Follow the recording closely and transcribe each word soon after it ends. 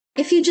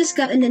If you just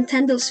got a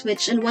Nintendo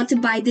Switch and want to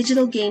buy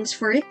digital games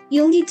for it,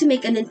 you'll need to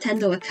make a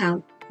Nintendo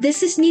account.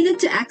 This is needed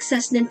to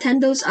access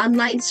Nintendo's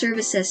online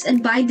services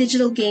and buy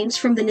digital games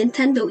from the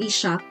Nintendo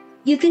eShop.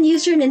 You can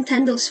use your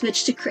Nintendo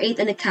Switch to create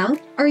an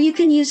account, or you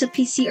can use a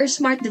PC or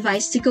smart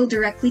device to go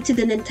directly to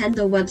the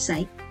Nintendo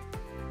website.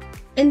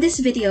 In this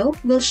video,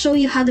 we'll show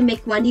you how to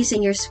make one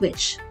using your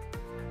Switch.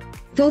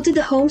 Go to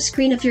the home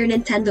screen of your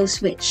Nintendo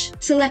Switch.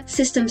 Select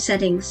System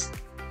Settings.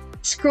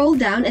 Scroll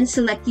down and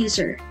select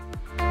User.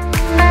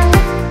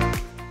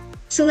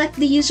 Select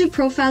the user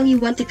profile you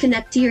want to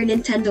connect to your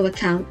Nintendo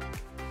account.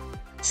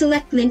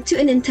 Select Link to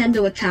a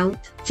Nintendo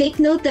account. Take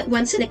note that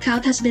once an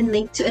account has been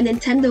linked to a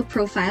Nintendo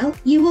profile,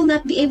 you will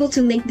not be able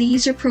to link the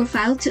user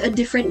profile to a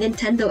different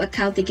Nintendo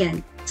account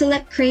again.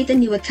 Select Create a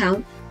new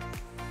account.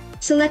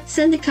 Select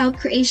Send account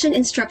creation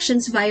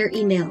instructions via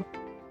email.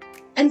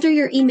 Enter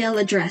your email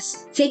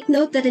address. Take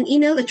note that an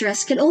email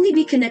address can only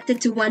be connected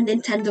to one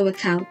Nintendo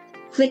account.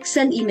 Click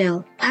Send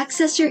email.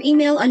 Access your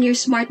email on your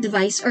smart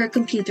device or a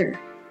computer.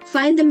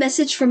 Find the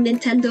message from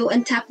Nintendo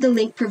and tap the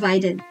link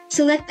provided.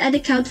 Select Add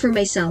account for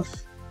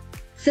myself.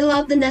 Fill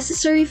out the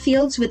necessary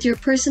fields with your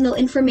personal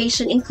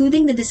information,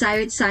 including the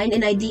desired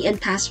sign-in ID and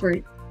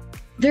password.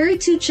 There are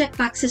two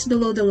checkboxes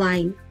below the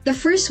line. The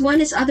first one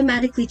is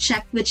automatically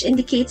checked, which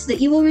indicates that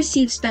you will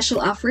receive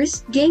special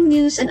offers, game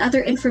news, and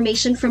other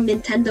information from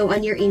Nintendo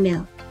on your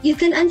email. You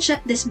can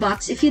uncheck this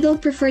box if you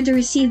don't prefer to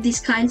receive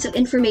these kinds of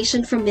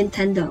information from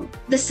Nintendo.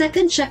 The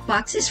second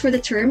checkbox is for the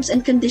terms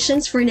and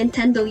conditions for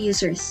Nintendo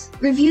users.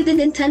 Review the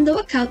Nintendo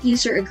Account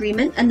User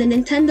Agreement and the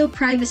Nintendo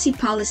Privacy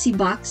Policy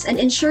box and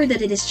ensure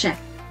that it is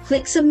checked.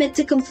 Click Submit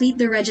to complete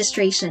the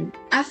registration.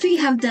 After you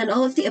have done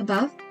all of the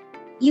above,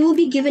 you will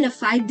be given a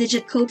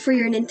 5-digit code for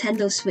your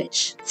Nintendo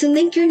Switch. To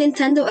link your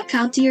Nintendo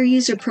account to your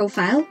user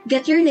profile,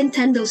 get your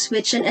Nintendo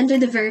Switch and enter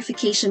the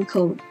verification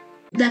code.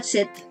 That's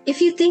it. If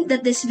you think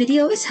that this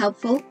video is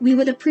helpful, we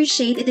would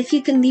appreciate it if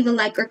you can leave a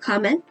like or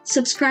comment,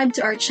 subscribe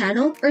to our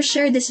channel, or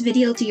share this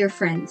video to your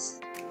friends.